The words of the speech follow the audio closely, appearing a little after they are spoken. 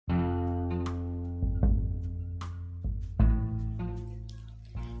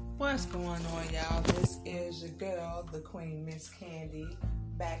What's going on, y'all? This is your girl, the Queen Miss Candy,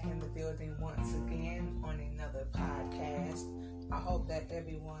 back in the building once again on another podcast. I hope that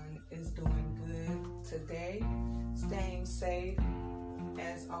everyone is doing good today, staying safe,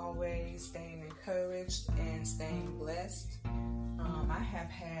 as always, staying encouraged and staying blessed. I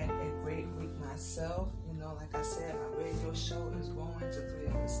have had a great week myself. Like I said, my radio show is going to 3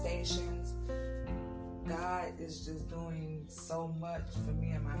 different stations. God is just doing so much for me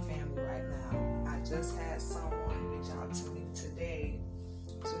and my family right now. I just had someone reach out to me today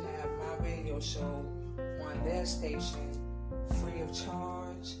to have my radio show on their station free of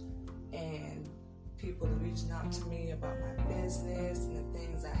charge, and people are reaching out to me about my business and the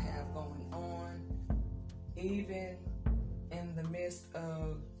things I have going on. Even in the midst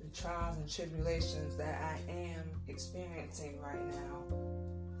of the trials and tribulations that I am experiencing right now,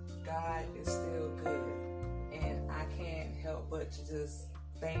 God is still good, and I can't help but to just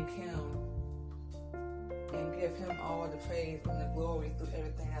thank Him and give Him all the praise and the glory through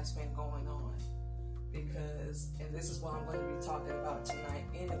everything that's been going on. Because, and this is what I'm going to be talking about tonight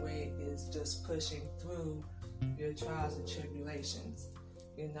anyway, is just pushing through your trials and tribulations.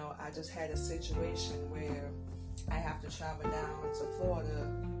 I just had a situation where I have to travel down to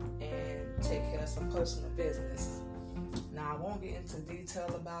Florida and take care of some personal business. Now, I won't get into detail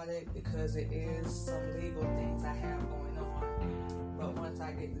about it because it is some legal things I have going on. But once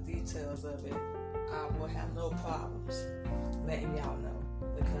I get the details of it, I will have no problems letting y'all know,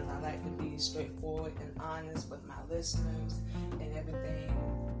 because I like to be straightforward and honest with my listeners and everything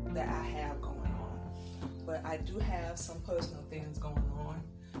that I have going on. But I do have some personal things going on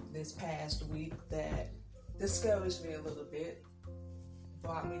this past week that discouraged me a little bit,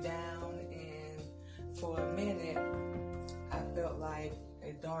 brought me down, and for a minute I felt like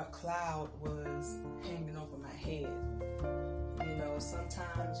a dark cloud was hanging over my head.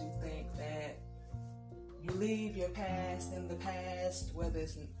 Sometimes you think that you leave your past in the past, whether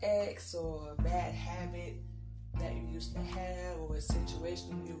it's an ex or a bad habit that you used to have, or a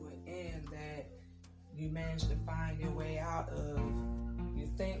situation you were in that you managed to find your way out of. You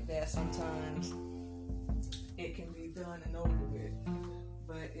think that sometimes it can be done and over with,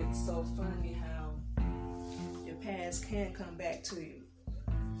 but it's so funny how your past can come back to you,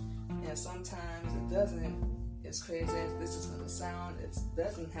 and sometimes it doesn't. As crazy as this is going to sound, it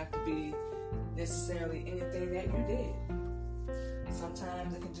doesn't have to be necessarily anything that you did.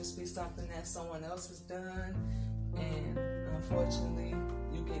 Sometimes it can just be something that someone else has done, and unfortunately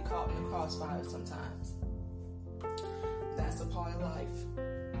you get caught in the crossfire sometimes. That's a part of life.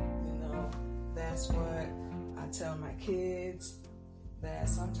 That's what I tell my kids, that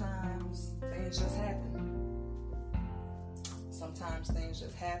sometimes things just happen. Sometimes things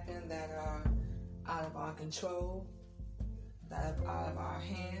just happen that are out of our control, that are out of our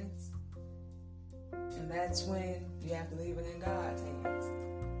hands. And that's when you have to leave it in God's hands.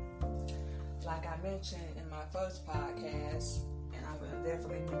 Like I mentioned in my first podcast, and I'm going to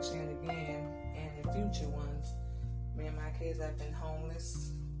definitely mention it again and in future ones, me and my kids have been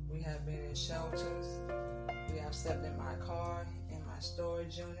homeless. We have been in shelters. We have slept in my car, in my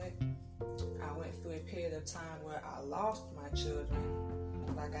storage unit. I went through a period of time where I lost my children,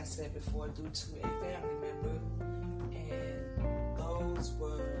 like I said before, due to a family member. And those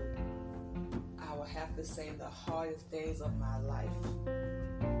were, I would have to say, the hardest days of my life.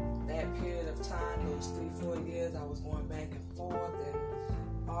 That period of time, those 3-4 years, I was going back and forth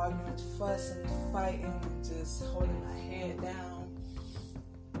and arguing, fussing, fighting, and just holding my head down.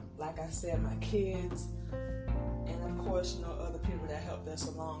 Like I said, my kids, and of course, other people that helped us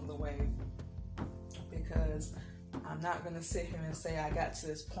along the way. Because I'm not going to sit here and say I got to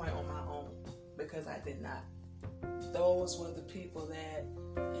this point on my own, because I did not. Those were the people that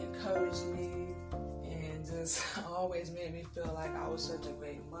encouraged me and just always made me feel like I was such a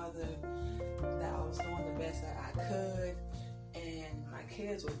great mother, that I was doing the best that I could. And my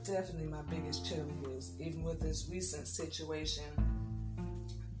kids were definitely my biggest cheerleaders, even with this recent situation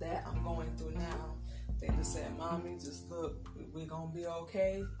that I'm going through now. They just said, "Mommy, just look, we're going to be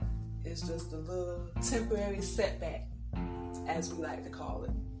okay. It's just a little temporary setback," as we like to call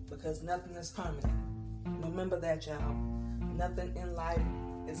it, because nothing is permanent. Remember that, y'all. Nothing in life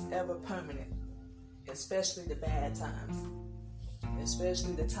is ever permanent, especially the bad times.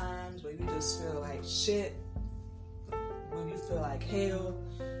 Especially the times where you just feel like shit, when you feel like hell,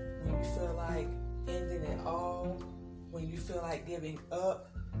 when you feel like ending it all, when you feel like giving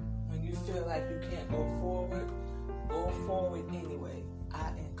up, when you feel like you can't go forward anyway.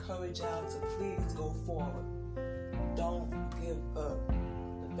 I encourage y'all to please go forward. Don't give up.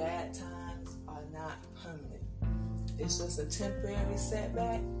 The bad times are not permanent. It's just a temporary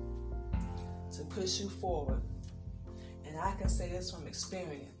setback, to push you forward. And I can say this from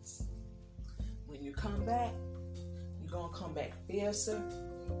experience. When you come back, you're going to come back fiercer.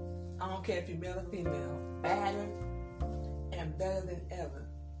 I don't care if you're male or female, badder and better than ever.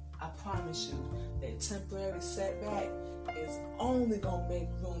 I promise you that temporary setback is only going to make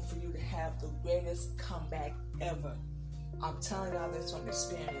room for you to have the greatest comeback ever. I'm telling y'all this from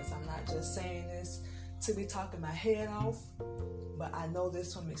experience. I'm not just saying this to be talking my head off, but I know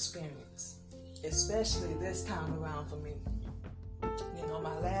this from experience, especially this time around for me. You know,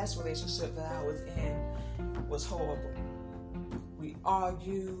 my last relationship that I was in was horrible. We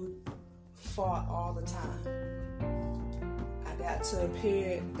argued, fought all the time. I got to a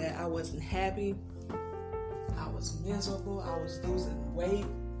period that I wasn't happy. I was miserable. I was losing weight.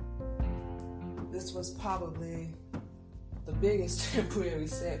 This was probably the biggest temporary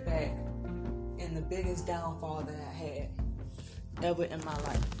setback and the biggest downfall that I had ever in my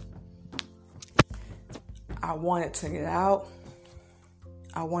life. I wanted to get out.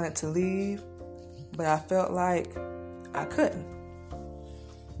 I wanted to leave, but I felt like I couldn't.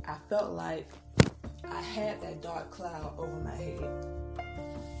 I felt like I had that dark cloud over my head,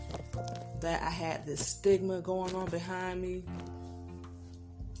 that I had this stigma going on behind me.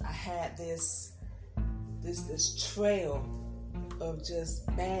 I had this trail of just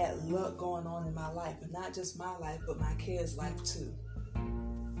bad luck going on in my life, and not just my life, but my kids' life too.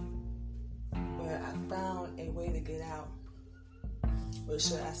 But I found a way to get out. Or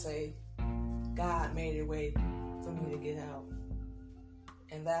should I say, God made a way for me to get out.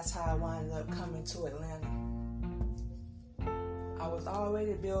 And that's how I wound up coming to Atlanta. I was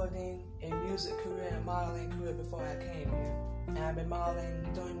already building a music career and modeling career before I came here. And I've been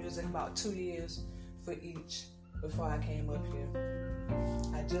doing music about 2 years for each before I came up here.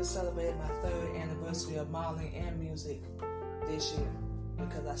 I just celebrated my 3rd anniversary of modeling and music this year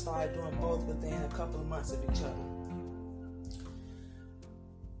because I started doing both within a couple of months of each other.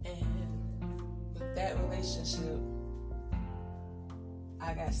 And with that relationship,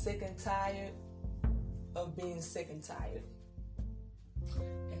 I got sick and tired of being sick and tired.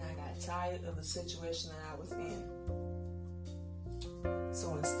 And I got tired of the situation that I was in.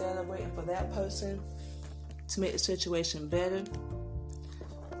 So instead of waiting for that person to make the situation better,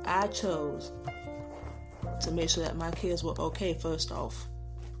 I chose to make sure that my kids were okay first off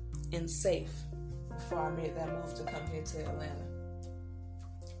and safe before I made that move to come here to Atlanta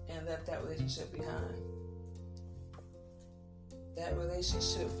and left that relationship behind. That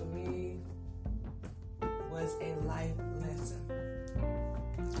relationship for me was a life lesson.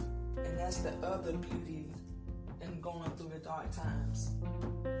 And that's the other beauty in going through the dark times.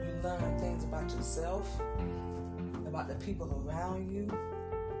 You learn things about yourself, about the people around you,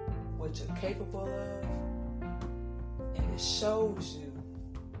 what you're capable of, and it shows you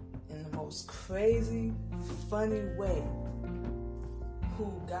in the most crazy, funny way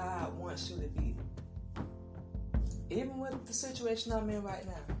who God wants you to be. Even with the situation I'm in right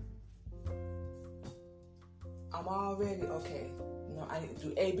now, I'm already okay. You know, I need to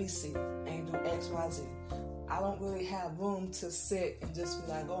do ABC. I need to do X, Y, Z. I don't really have room to sit and just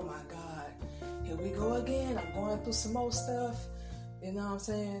be like, oh my God, here we go again. I'm going through some more stuff. You know what I'm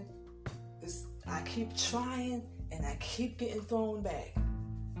saying? I keep trying and I keep getting thrown back.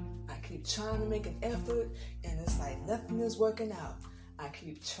 I keep trying to make an effort and it's like nothing is working out. I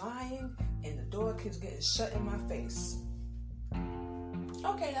keep trying and the door keeps getting shut in my face.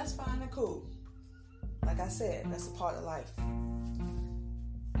 Okay, that's fine and cool. Like I said, that's a part of life.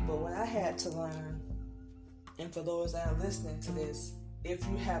 But what I had to learn, and for those that are listening to this, if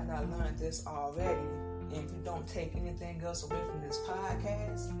you have not learned this already, and if you don't take anything else away from this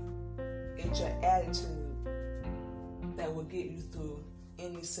podcast, it's your attitude that will get you through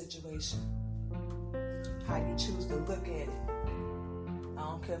any situation. How you choose to look at it. I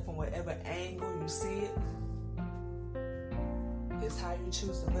don't care from whatever angle you see it. It's how you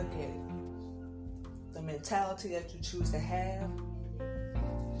choose to look at it. The mentality that you choose to have.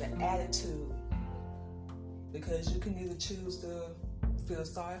 The attitude. Because you can either choose to feel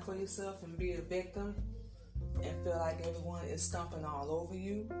sorry for yourself and be a victim and feel like everyone is stomping all over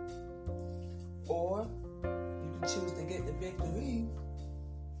you. Or you can choose to get the victory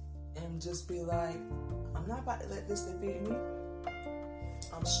and just be like, I'm not about to let this defeat me.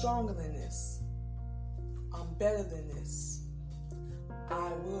 I'm stronger than this. I'm better than this.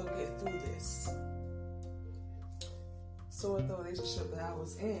 I will get through this. So with the relationship that I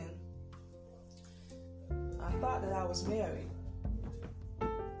was in, I thought that I was married.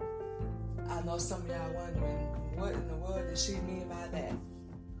 I know some of y'all wondering, what in the world does she mean by that?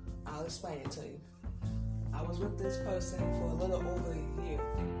 I'll explain it to you. I was with this person for a little over a year.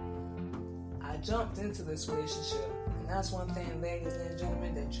 I jumped into this relationship. And that's one thing, ladies and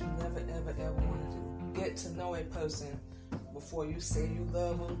gentlemen, that you never, ever, ever want to do. Get to know a person before you say you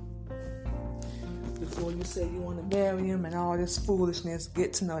love them, before you say you want to marry him and all this foolishness.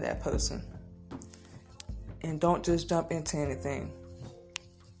 Get to know that person. And don't just jump into anything,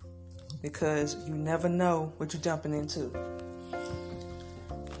 because you never know what you're jumping into.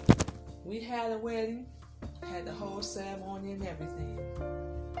 We had a wedding, had the whole ceremony and everything.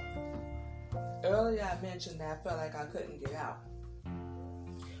 Earlier I mentioned that I felt like I couldn't get out.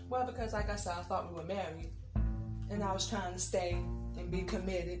 Well, because like I said, I thought we were married, and I was trying to stay and be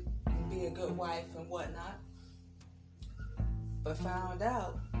committed and be a good wife and whatnot. But found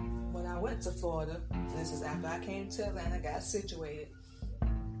out when I went to Florida, this is after I came to Atlanta, got situated,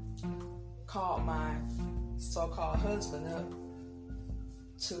 called my so-called husband up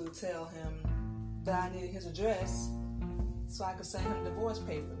to tell him that I needed his address so I could send him divorce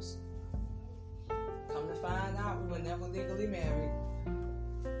papers. Come to find out, we were never legally married.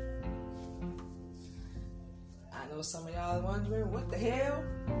 I know some of y'all are wondering, what the hell?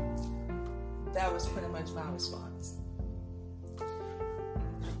 That was pretty much my response.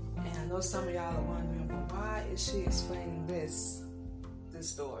 And I know some of y'all are wondering, well, why is she explaining this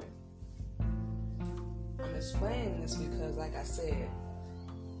story? I'm explaining this because, like I said,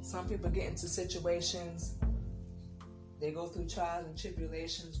 some people get into situations, they go through trials and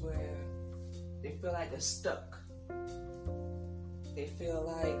tribulations where they feel like they're stuck. They feel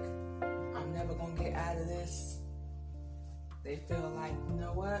like, I'm never going to get out of this. They feel like, you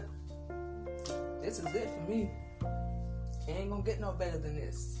know what? This is it for me. It ain't going to get no better than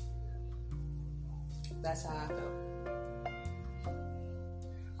this. That's how I felt.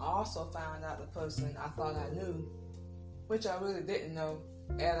 I also found out the person I thought I knew, which I really didn't know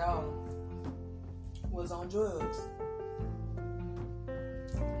at all, was on drugs.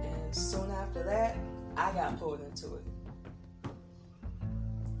 And soon after that, I got pulled into it.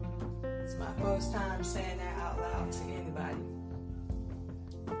 It's my first time saying that out loud to anybody,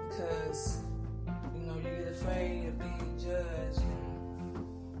 because you get afraid of being judged.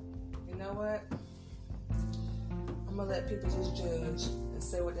 And you know what? I'm gonna let people just judge and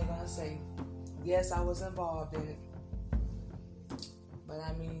say what they're gonna say. Yes, I was involved in it, but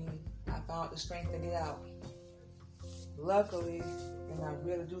I found the strength to get out. Luckily, and I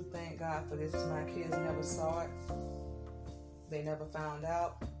really do thank God for this, my kids never saw it. They never found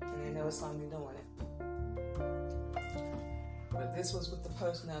out, and they never saw me doing it. But this was with the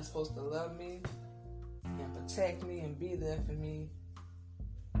person that was supposed to love me and protect me and be there for me,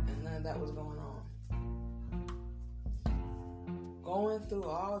 and none of that was going on. Going through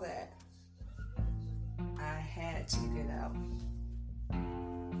all that, I had to get out.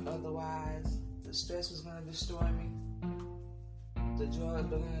 Otherwise, the stress was going to destroy me. The drugs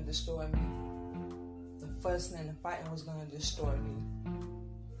were going to destroy me. The fussing and the fighting was going to destroy me.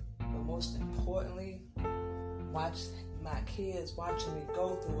 But most importantly, watch my kids watching me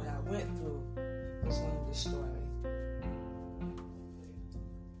go through what I went through was going to destroy me.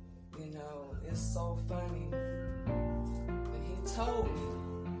 It's so funny. When he told me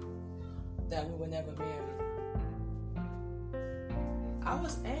that we were never married, I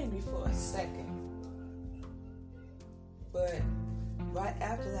was angry for a second. But right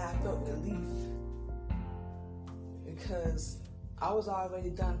after that, I felt relief, because I was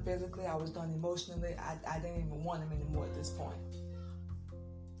already done physically. I was done emotionally. I didn't even want him anymore at this point.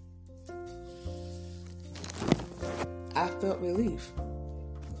 I felt relief.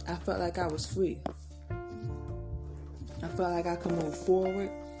 I felt like I was free. I felt like I could move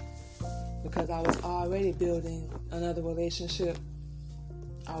forward because I was already building another relationship.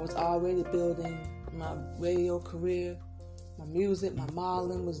 I was already building my radio career, my music, my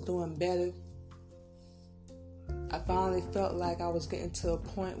modeling was doing better. I finally felt like I was getting to a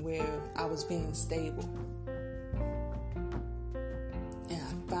point where I was being stable. And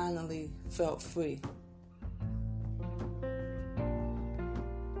I finally felt free.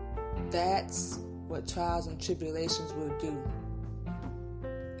 That's what trials and tribulations will do.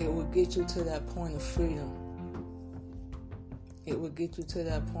 It will get you to that point of freedom. It will get you to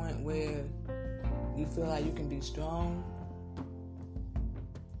that point where you feel like you can be strong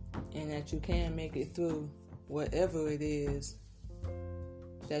and that you can make it through whatever it is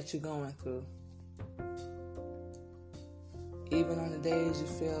that you're going through. Even on the days you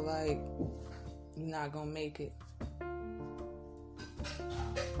feel like you're not going to make it.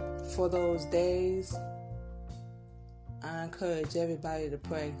 For those days, I encourage everybody to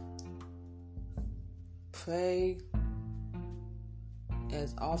pray. Pray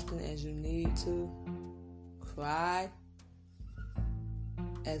as often as you need to. Cry.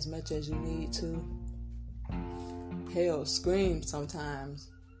 as much as you need to. Hell, scream sometimes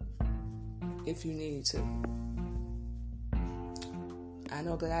if you need to. I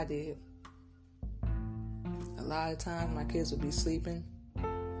know that I did. A lot of times my kids would be sleeping,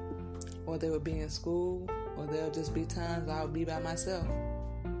 or they would be in school, or there'll just be times I would be by myself.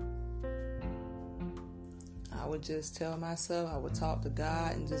 I would just tell myself, I would talk to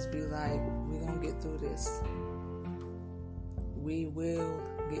God and just be like, we're going to get through this. We will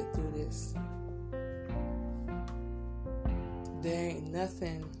get through this. There ain't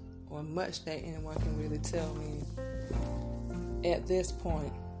nothing or much that anyone can really tell me at this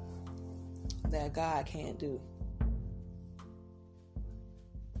point that God can't do.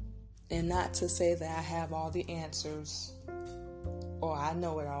 And not to say that I have all the answers or I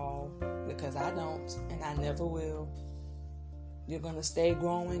know it all, because I don't and I never will. You're going to stay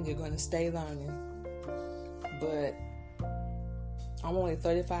growing, you're going to stay learning. But I'm only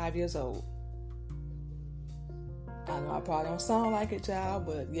 35 years old. I know I probably don't sound like it, child,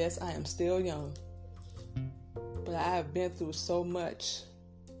 but yes, I am still young. But I have been through so much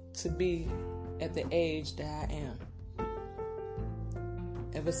to be at the age that I am.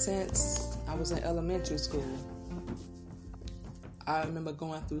 Ever since I was in elementary school, I remember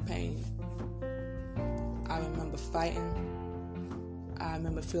going through pain. I remember fighting. I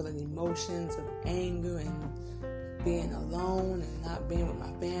remember feeling emotions of anger and being alone and not being with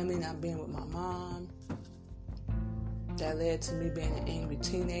my family, not being with my mom. That led to me being an angry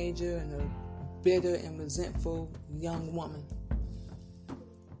teenager and a bitter and resentful young woman.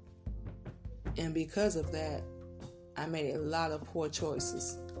 And because of that, I made a lot of poor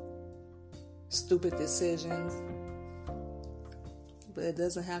choices, stupid decisions, but it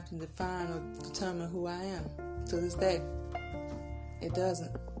doesn't have to define or determine who I am to this day. It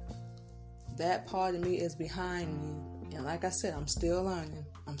doesn't. That part of me is behind me, and like I said, I'm still learning.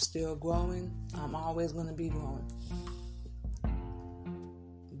 I'm still growing. I'm always going to be growing.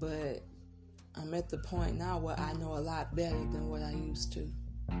 But I'm at the point now where I know a lot better than what I used to.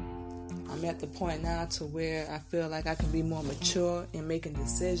 I'm at the point now to where I feel like I can be more mature in making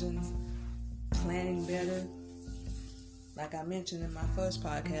decisions, planning better. Like I mentioned in my first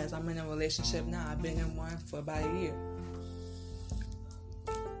podcast, I'm in a relationship now. I've been in one for about a year.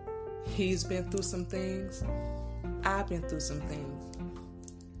 He's been through some things. I've been through some things.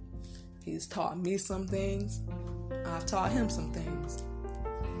 He's taught me some things. I've taught him some things.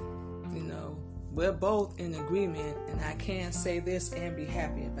 You know, we're both in agreement, and I can say this and be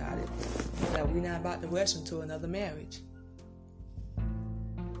happy about it, that we're not about to rush into another marriage.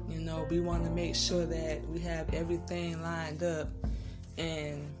 You know, we want to make sure that we have everything lined up.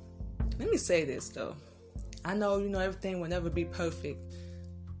 And let me say this, though. I know, everything will never be perfect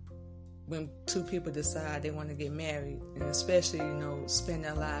when two people decide they want to get married, and especially, spend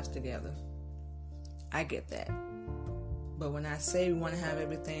their lives together. I get that. But when I say we want to have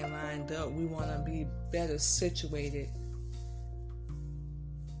everything lined up, we want to be better situated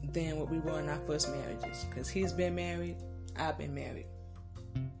than what we were in our first marriages. Because he's been married, I've been married.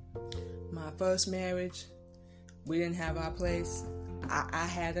 My first marriage, we didn't have our place. I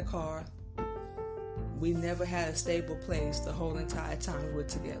had a car. We never had a stable place the whole entire time we were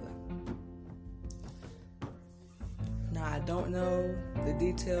together. Now, I don't know the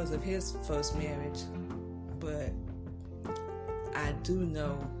details of his first marriage, but I do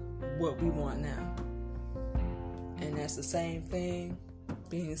know what we want now. And that's the same thing,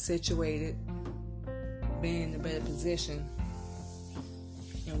 being situated, being in a better position.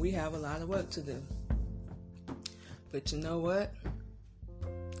 And we have a lot of work to do. But you know what?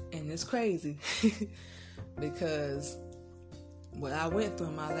 And it's crazy because what I went through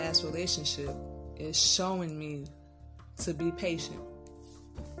in my last relationship is showing me to be patient.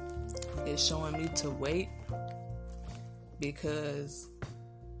 It's showing me to wait, because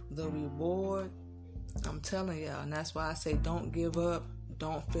the reward, I'm telling y'all, and that's why I say don't give up.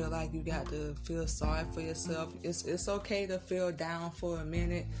 Don't feel like you got to feel sorry for yourself. It's okay to feel down for a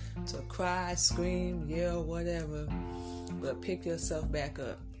minute, to cry, scream, yell, whatever, but pick yourself back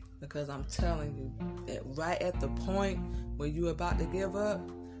up, because I'm telling you that right at the point where you're about to give up,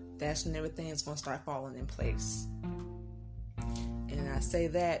 that's when everything's going to start falling in place. And I say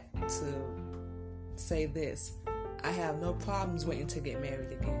that to say this. I have no problems waiting to get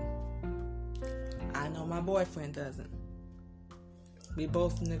married again. I know my boyfriend doesn't. We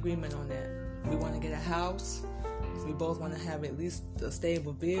both in agreement on that. We want to get a house. We both want to have at least a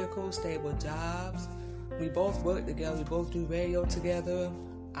stable vehicle, stable jobs. We both work together. We both do radio together.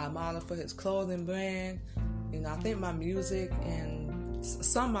 I model for his clothing brand. I think my music and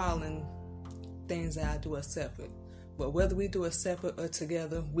some modeling things that I do are separate. But whether we do it separate or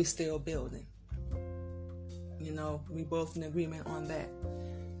together, we still building. We both in agreement on that.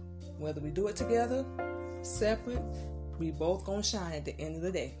 Whether we do it together, separate, we both gonna shine at the end of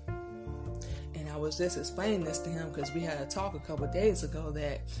the day. And I was just explaining this to him because we had a talk a couple of days ago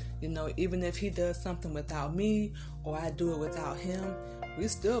that, even if he does something without me or I do it without him, we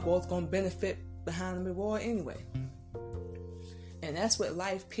still both gonna benefit behind the reward anyway. And that's with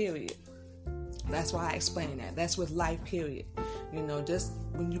life, period. That's why I explain that. That's with life, period. Just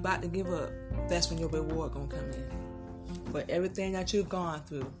when you about to give up, that's when your reward gonna come in. But everything that you've gone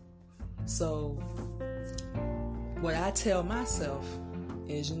through. So, what I tell myself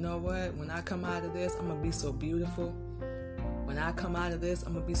is, you know what? When I come out of this, I'm gonna be so beautiful. When I come out of this,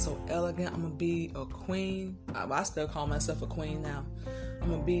 I'm gonna be so elegant. I'm gonna be a queen. I still call myself a queen now. I'm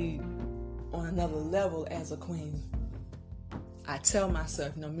gonna be on another level as a queen. I tell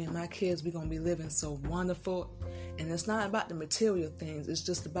myself, me and my kids, we're going to be living so wonderful. And it's not about the material things. It's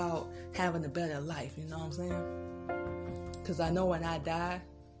just about having a better life. You know what I'm saying? Because I know when I die,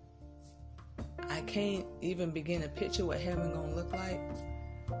 I can't even begin to picture what heaven going to look like.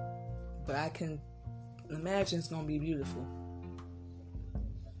 But I can imagine it's going to be beautiful.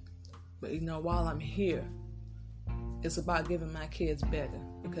 But while I'm here, it's about giving my kids better.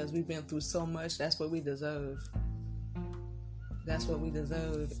 Because we've been through so much. That's what we deserve. That's what we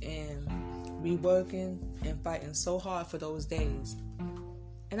deserve, and we working and fighting so hard for those days.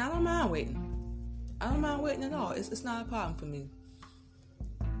 And I don't mind waiting. I don't mind waiting at all. It's not a problem for me.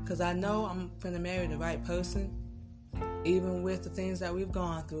 Because I know I'm going to marry the right person, even with the things that we've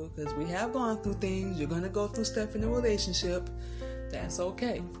gone through. Because we have gone through things. You're going to go through stuff in a relationship. That's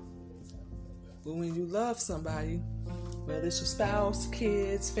okay. But when you love somebody, whether it's your spouse,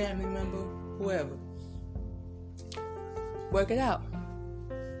 kids, family member, whoever, work it out.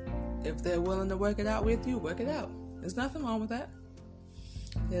 If they're willing to work it out with you, work it out. There's nothing wrong with that.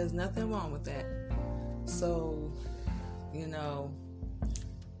 There's nothing wrong with that. So,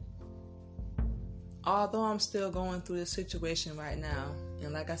 although I'm still going through this situation right now,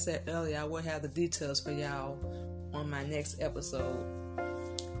 and like I said earlier, I will have the details for y'all on my next episode.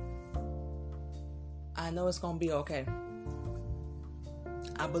 I know it's going to be okay.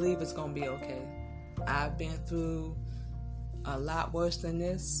 I believe it's going to be okay. I've been through a lot worse than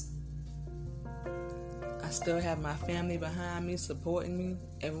this. I still have my family behind me, supporting me.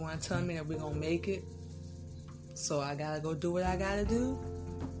 Everyone telling me that we're going to make it. So I got to go do what I got to do.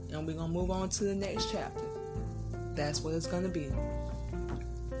 And we're going to move on to the next chapter. That's what it's going to be.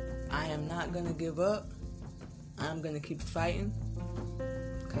 I am not going to give up. I'm going to keep fighting.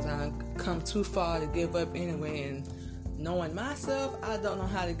 Because I've come too far to give up anyway. And knowing myself, I don't know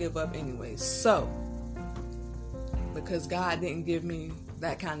how to give up anyway. So, because God didn't give me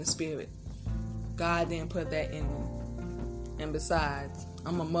that kind of spirit. God didn't put that in me. And besides,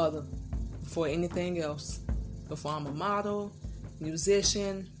 I'm a mother before anything else. Before I'm a model,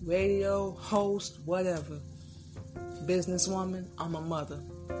 musician, radio, host, whatever. Businesswoman, I'm a mother.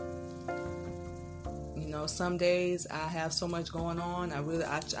 Some days I have so much going on.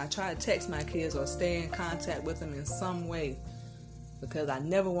 I try to text my kids or stay in contact with them in some way. Because I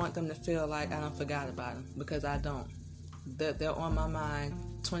never want them to feel like I done forgot about them. Because I don't. They're on my mind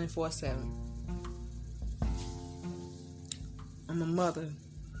 24/7. I'm a mother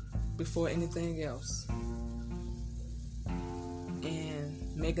before anything else.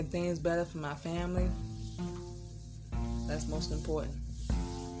 And making things better for my family, that's most important.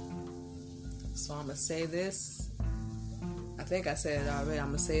 So I'm going to say this. I think I said it already. I'm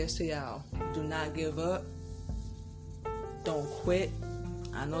going to say this to y'all. Do not give up. Don't quit.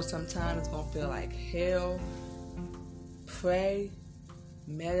 I know sometimes it's going to feel like hell. Pray.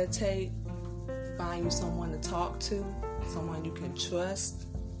 Meditate. Find you someone to talk to. Someone you can trust.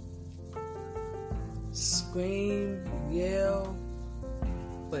 Scream. Yell.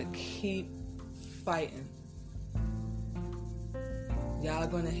 But keep fighting. Y'all are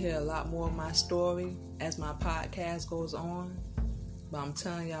going to hear a lot more of my story as my podcast goes on. But I'm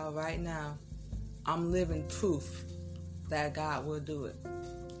telling y'all right now, I'm living proof that God will do it.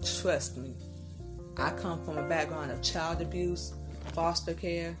 Trust me. I come from a background of child abuse, foster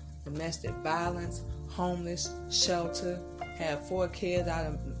care, domestic violence, homeless, shelter, had 4 kids out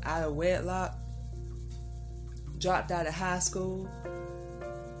of wedlock, dropped out of high school.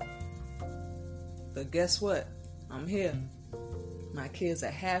 But guess what? I'm here. My kids are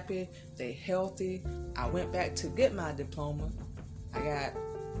happy. They healthy. I went back to get my diploma. I got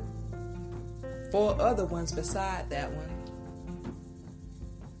 4 other ones beside that one.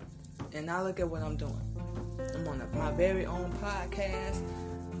 And now look at what I'm doing. I'm on my very own podcast.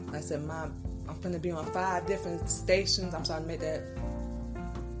 Like I said, my I'm going to be on 5 different stations. I'm sorry to make that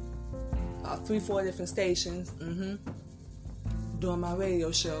 3-4 different stations. Doing my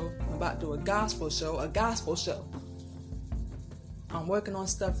radio show. I'm about to do a gospel show. I'm working on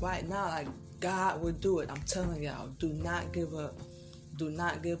stuff right now like God will do it. I'm telling y'all, do not give up. Do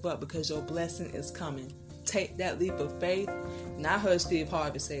not give up because your blessing is coming. Take that leap of faith. And I heard Steve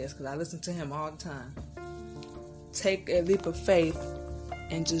Harvey say this because I listen to him all the time. Take a leap of faith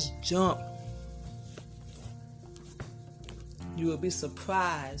and just jump. You will be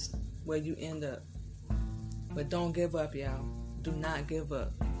surprised where you end up. But don't give up, y'all. Do not give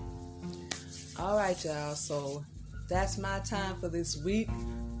up. All right, y'all. So that's my time for this week.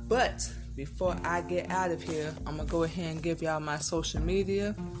 But before I get out of here, I'm going to go ahead and give y'all my social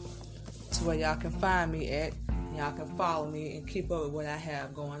media to where y'all can find me at. Y'all can follow me and keep up with what I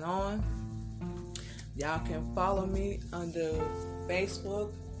have going on. Y'all can follow me under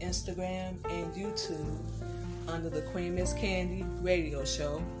Facebook, Instagram, and YouTube under the Queen Miss Candy Radio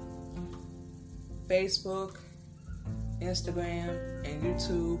Show. Facebook, Instagram, and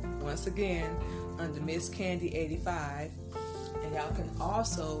YouTube, once again, under Miss Candy 85. And y'all can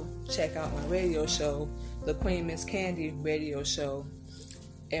also check out my radio show, the Queen Miss Candy Radio Show,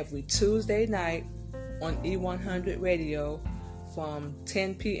 every Tuesday night on E100 Radio from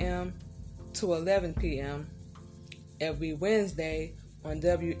 10 p.m. to 11 p.m. Every Wednesday on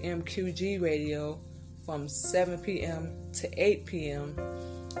WMQG Radio from 7 p.m. to 8 p.m.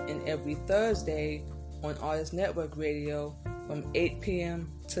 and every Thursday on Artist Network Radio from 8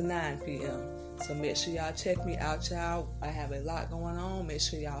 p.m. to 9 p.m. So make sure y'all check me out, y'all. I have a lot going on. Make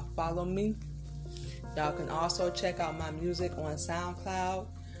sure y'all follow me. Y'all can also check out my music on SoundCloud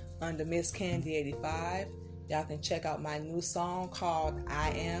under Miss Candy 85. Y'all can check out my new song called I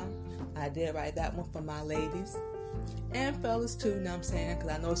Am. I did write that one for my ladies and fellas too, you know what I'm saying?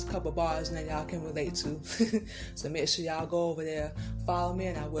 Because I know it's a couple bars that y'all can relate to. So make sure y'all go over there, follow me,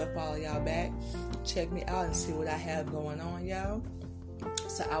 and I will follow y'all back. Check me out and see what I have going on, y'all.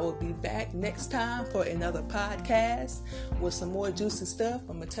 So I will be back next time for another podcast with some more juicy stuff.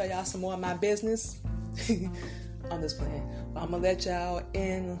 I'm going to tell y'all some more of my business. I'm just playing. But I'm going to let y'all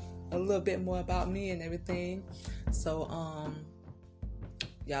in a little bit more about me and everything. So,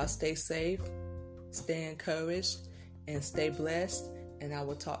 y'all stay safe, stay encouraged, and stay blessed. And I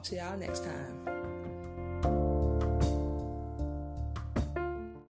will talk to y'all next time.